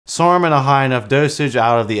SARM in a high enough dosage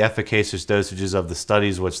out of the efficacious dosages of the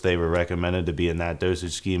studies, which they were recommended to be in that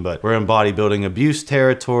dosage scheme. But we're in bodybuilding abuse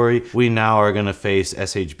territory. We now are going to face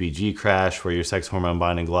SHBG crash, where your sex hormone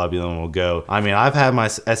binding globulin will go. I mean, I've had my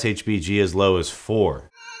SHBG as low as 4.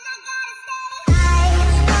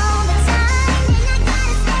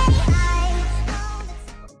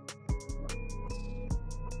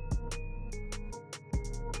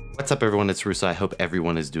 What's up, everyone? It's Russo. I hope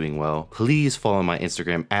everyone is doing well. Please follow my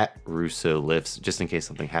Instagram at Russo Lifts, just in case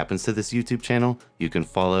something happens to this YouTube channel. You can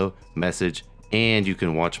follow, message, and you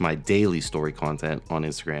can watch my daily story content on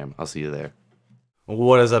Instagram. I'll see you there.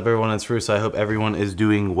 What is up, everyone? It's Russo. I hope everyone is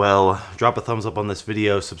doing well. Drop a thumbs up on this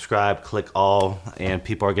video, subscribe, click all, and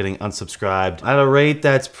people are getting unsubscribed at a rate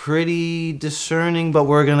that's pretty discerning, but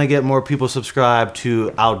we're gonna get more people subscribed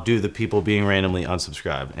to outdo the people being randomly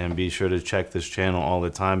unsubscribed. And be sure to check this channel all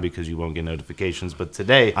the time because you won't get notifications. But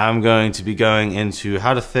today I'm going to be going into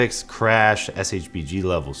how to fix crash SHBG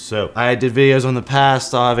levels. So I did videos on the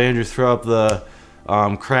past. I'll have Andrew throw up the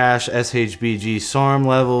crash SHBG SARM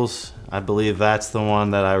levels. I believe that's the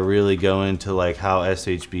one that I really go into, like how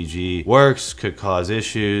SHBG works, could cause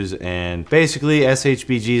issues, and basically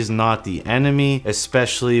SHBG is not the enemy,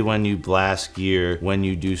 especially when you blast gear, when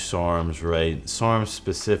you do SARMs, right? SARMs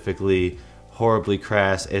specifically horribly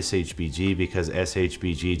crash SHBG because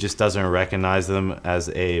SHBG just doesn't recognize them as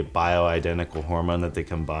a bioidentical hormone that they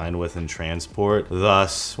combine with and transport.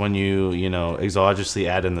 Thus, when you exogenously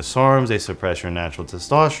add in the SARMs, they suppress your natural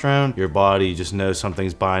testosterone. Your body just knows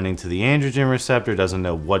something's binding to the androgen receptor, doesn't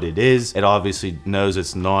know what it is. It obviously knows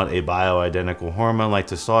it's not a bioidentical hormone like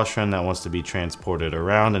testosterone that wants to be transported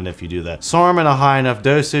around. And if you do that SARM in a high enough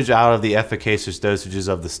dosage out of the efficacious dosages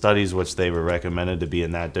of the studies, which they were recommended to be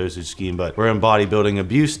in that dosage scheme, but we're in bodybuilding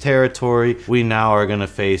abuse territory. We now are going to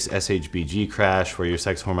face SHBG crash, where your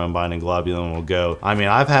sex hormone binding globulin will go. I mean,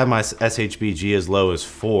 I've had my SHBG as low as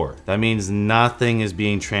 4. That means nothing is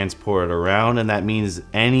being transported around, and that means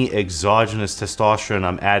any exogenous testosterone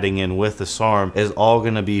I'm adding in with the SARM is all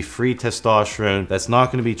going to be free testosterone that's not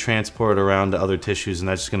going to be transported around to other tissues, and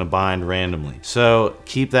that's just going to bind randomly. So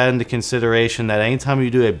keep that into consideration, that anytime you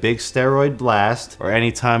do a big steroid blast, or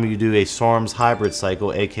anytime you do a SARMs hybrid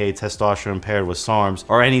cycle, aka testosterone paired with SARMs,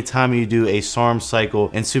 or anytime you do a SARM cycle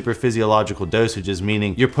in super physiological dosages,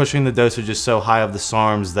 meaning you're pushing the dosages so high of the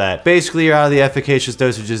SARMs that basically you're out of the efficacious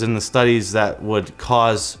dosages in the studies that would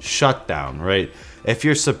cause shutdown, right? If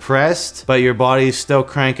you're suppressed, but your body's still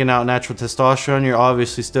cranking out natural testosterone, you're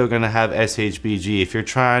obviously still gonna have SHBG. If you're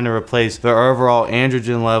trying to replace the overall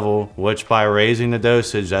androgen level, which by raising the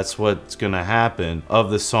dosage, that's what's gonna happen,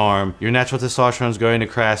 of the SARM, your natural testosterone is going to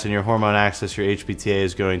crash and your hormone axis, your HPTA,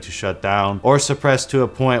 is going to shut down or suppress to a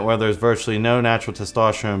point where there's virtually no natural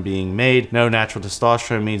testosterone being made. No natural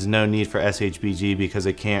testosterone means no need for SHBG because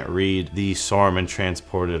it can't read the SARM and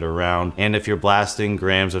transport it around. And if you're blasting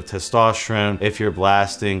grams of testosterone, if you're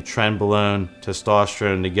blasting trenbolone,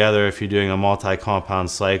 testosterone together, if you're doing a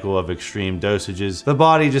multi-compound cycle of extreme dosages, the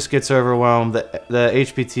body just gets overwhelmed, the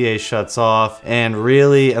HPTA shuts off, and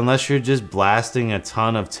really, unless you're just blasting a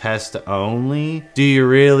ton of test only, do you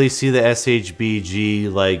really see the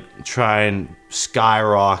SHBG like try and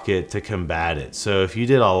skyrocket to combat it? So if you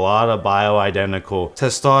did a lot of bioidentical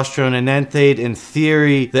testosterone enanthate, in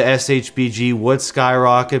theory the SHBG would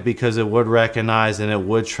skyrocket because it would recognize and it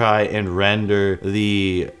would try and render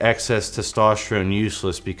the excess testosterone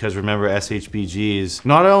useless, because remember, SHBG is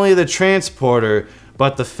not only the transporter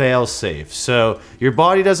but the fail-safe. So your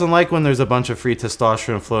body doesn't like when there's a bunch of free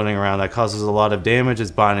testosterone floating around. That causes a lot of damage. It's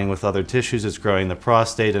binding with other tissues, it's growing the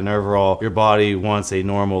prostate, and overall your body wants a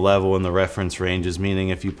normal level in the reference ranges, meaning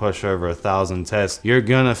if you push over 1,000 tests, you're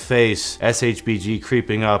gonna face SHBG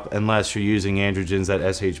creeping up unless you're using androgens that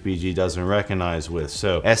SHBG doesn't recognize with.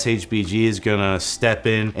 So SHBG is gonna step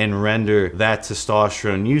in and render that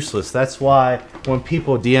testosterone useless. That's why when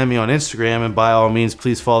people DM me on Instagram, and by all means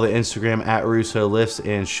please follow the Instagram at Russo Lifts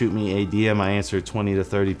and shoot me a DM, I answer 20 to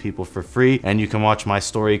 30 people for free, and you can watch my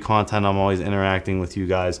story content. I'm always interacting with you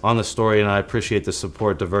guys on the story, and I appreciate the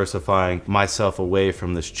support diversifying myself away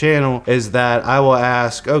from this channel. Is that I will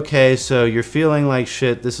ask, okay, so you're feeling like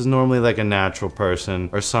shit. This is normally like a natural person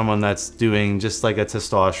or someone that's doing just like a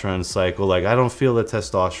testosterone cycle, like I don't feel the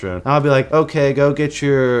testosterone. And I'll be like, okay, go get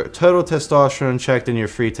your total testosterone checked and your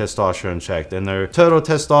free testosterone checked, and their total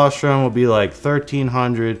testosterone will be like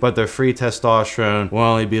 1,300, but their free testosterone will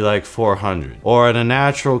only be like 400. Or in a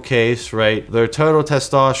natural case, right, their total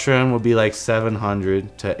testosterone will be like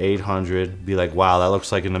 700 to 800. Be like, wow, that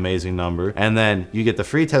looks like an amazing number. And then you get the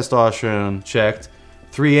free testosterone checked,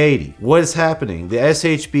 380. What is happening? The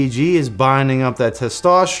SHBG is binding up that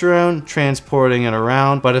testosterone, transporting it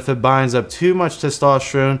around, but if it binds up too much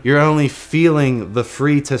testosterone, you're only feeling the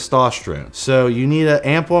free testosterone. So you need an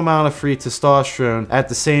ample amount of free testosterone. At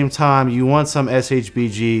the same time, you want some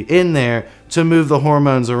SHBG in there to move the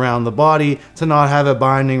hormones around the body, to not have it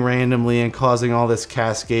binding randomly and causing all this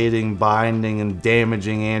cascading, binding, and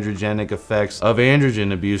damaging androgenic effects of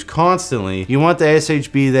androgen abuse constantly. You want the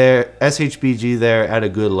SHBG there at a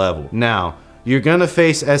good level. Now, you're gonna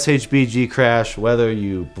face SHBG crash whether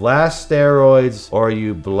you blast steroids or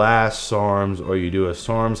you blast SARMs or you do a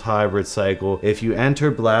SARMs hybrid cycle. If you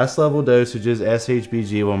enter blast level dosages,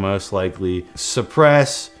 SHBG will most likely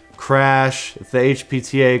suppress, crash. If the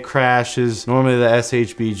HPTA crashes, normally the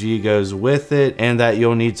SHBG goes with it, and that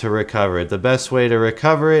you'll need to recover it. The best way to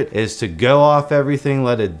recover it is to go off everything,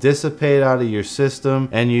 let it dissipate out of your system,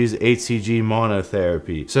 and use HCG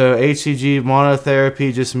monotherapy. So HCG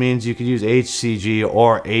monotherapy just means you can use HCG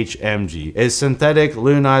or HMG. It's synthetic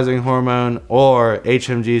luteinizing hormone, or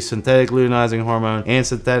HMG, synthetic luteinizing hormone, and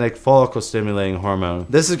synthetic follicle stimulating hormone.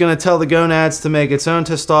 This is going to tell the gonads to make its own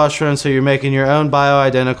testosterone, so you're making your own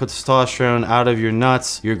bioidentical testosterone out of your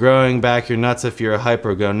nuts. You're growing back your nuts if you're a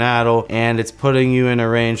hypergonadal, and it's putting you in a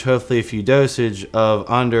range, hopefully a few dosage of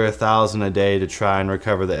under 1,000 a day to try and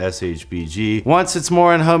recover the SHBG. Once it's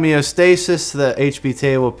more in homeostasis, the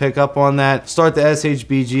HPTA will pick up on that, start the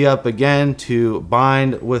SHBG up again to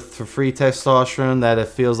bind with free testosterone that it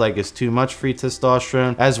feels like it's too much free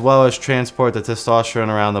testosterone, as well as transport the testosterone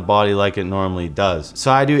around the body like it normally does.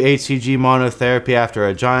 So I do HCG monotherapy after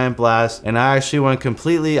a giant blast, and I actually went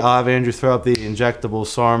completely. I'll have Andrew throw up the injectable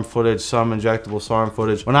SARM footage, some injectable SARM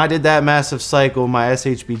footage. When I did that massive cycle, my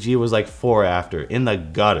SHBG was like 4 after, in the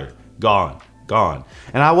gutter, gone.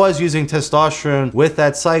 And I was using testosterone with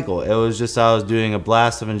that cycle. It was just I was doing a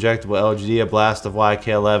blast of injectable LGD, a blast of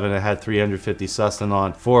YK11, it had 350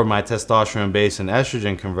 sustanon for my testosterone base and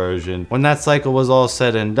estrogen conversion. When that cycle was all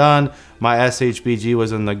said and done, my SHBG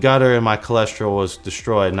was in the gutter and my cholesterol was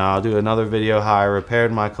destroyed. Now I'll do another video how I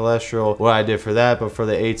repaired my cholesterol, what I did for that, but for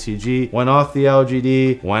the HCG, went off the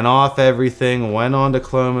LGD, went off everything, went on to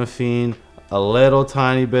clomiphene, a little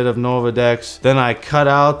tiny bit of Nolvadex. Then I cut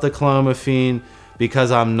out the clomiphene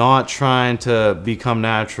because I'm not trying to become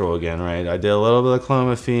natural again, right? I did a little bit of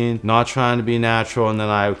clomiphene, not trying to be natural, and then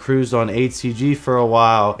I cruised on HCG for a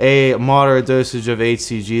while, a moderate dosage of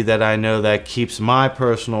HCG that I know that keeps my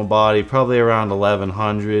personal body probably around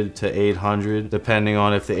 1100 to 800, depending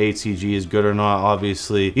on if the HCG is good or not.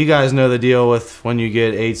 Obviously, you guys know the deal with when you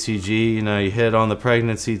get HCG, you know, you hit on the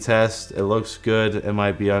pregnancy test, it looks good, it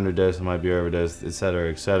might be underdosed, it might be overdosed,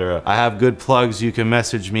 etc., etc. I have good plugs. You can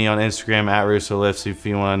message me on Instagram at Russo. If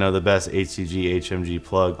you want to know the best HCG, HMG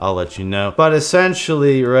plug, I'll let you know. But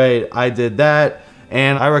essentially, right, I did that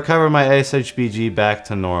and I recovered my SHBG back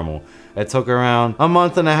to normal. It took around a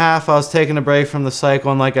month and a half. I was taking a break from the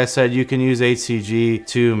cycle, and like I said, you can use HCG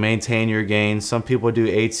to maintain your gains. Some people do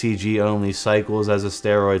HCG only cycles as a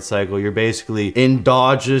steroid cycle. You're basically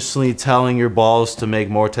endogenously telling your balls to make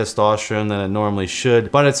more testosterone than it normally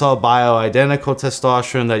should, but it's all bioidentical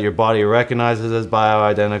testosterone that your body recognizes as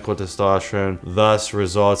bioidentical testosterone, thus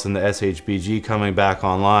results in the SHBG coming back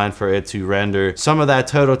online for it to render some of that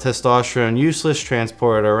total testosterone useless,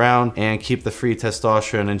 transport it around, and keep the free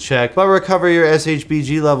testosterone in check, but recover your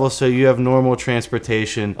SHBG level so you have normal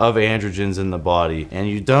transportation of androgens in the body. And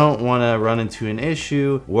you don't want to run into an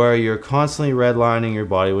issue where you're constantly redlining your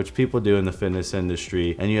body, which people do in the fitness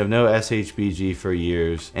industry, and you have no SHBG for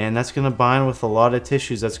years, and that's going to bind with a lot of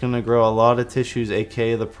tissues. That's going to grow a lot of tissues,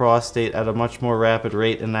 aka the prostate, at a much more rapid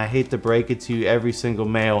rate. And I hate to break it to you, every single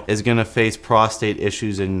male is going to face prostate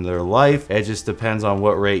issues in their life. It just depends on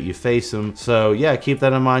what rate you face them. So yeah, keep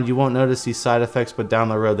that in mind. You won't notice these side effects, but down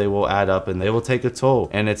the road they will add up and they will take a toll.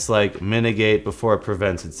 And it's like mitigate before it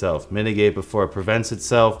prevents itself. Mitigate before it prevents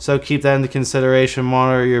itself. So keep that into consideration.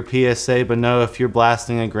 Monitor your PSA, but know if you're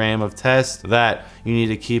blasting a gram of test, that you need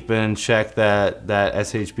to keep in check that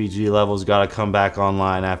SHBG levels got to come back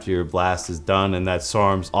online after your blast is done, and that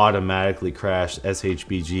SARMs automatically crash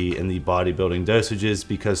SHBG in the bodybuilding dosages,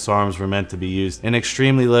 because SARMs were meant to be used in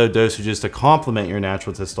extremely low dosages to complement your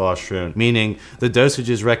natural testosterone, meaning the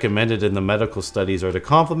dosages recommended in the medical studies are to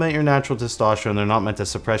complement your natural testosterone. They're not meant to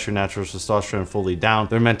suppress your natural testosterone fully down.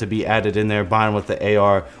 They're meant to be added in there, bind with the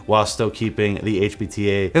AR while still keeping the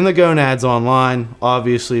HPTA and the gonads online.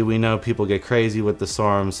 Obviously, we know people get crazy with the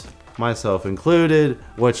SARMs. myself included,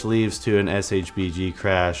 which leads to an SHBG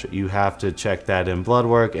crash. You have to check that in blood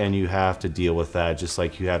work, and you have to deal with that, just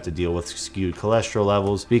like you have to deal with skewed cholesterol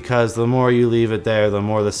levels, because the more you leave it there, the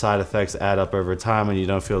more the side effects add up over time, and you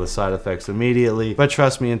don't feel the side effects immediately. But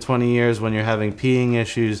trust me, in 20 years, when you're having peeing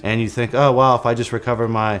issues and you think, oh wow, if I just recover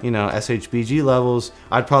my, SHBG levels,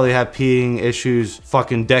 I'd probably have peeing issues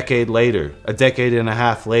fucking decade later, a decade and a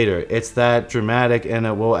half later. It's that dramatic, and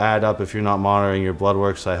it will add up if you're not monitoring your blood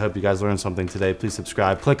work. So I hope you guys learned something today. Please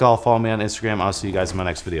subscribe, click all, follow me on Instagram. I'll see you guys in my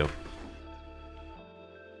next video.